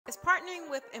Is partnering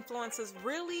with influencers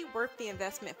really worth the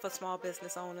investment for small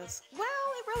business owners? Well,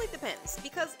 it really depends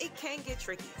because it can get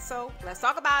tricky. So let's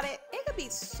talk about it. It could be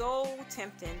so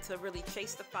tempting to really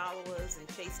chase the followers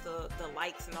and chase the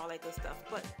likes and all that good stuff.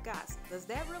 But guys, does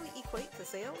that really equate to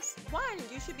sales? One,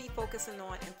 you should be focusing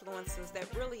on influencers that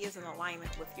really is in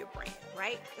alignment with your brand,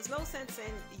 right? There's no sense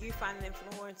in you finding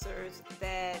influencers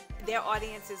that their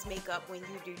audiences make up when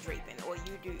you do draping or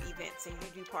you do events and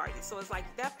you do parties. So it's like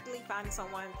definitely finding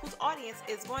someone whose audience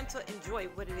is going to enjoy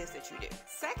what it is that you do.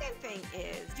 Second thing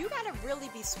is you got to really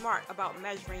be smart about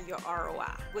measuring your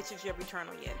ROI, which is your return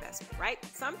on your investment, right?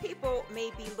 Some people may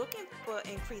be looking for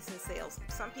increase in sales.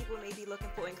 Some people may be looking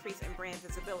for increase in brand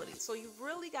visibility. So you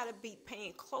really got to be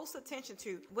paying close attention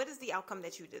to what is the outcome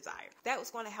that you desire. That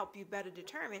was going to help you better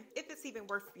determine if it's even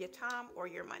worth your time or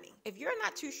your money. If you're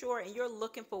not too sure and you're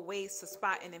looking for ways to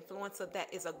spot an influencer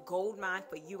that is a gold mine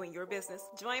for you and your business,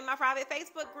 join my private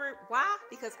Facebook group. Why?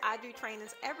 Because I do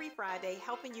trainings every Friday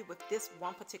helping you with this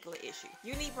one particular issue.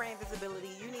 You need brand visibility.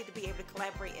 You need to be able to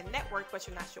collaborate and network, but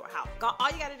you're not sure how. All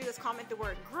you got to do is comment the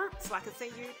word group so I can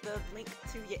send you the link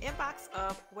to your inbox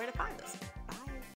of where to find us. Bye.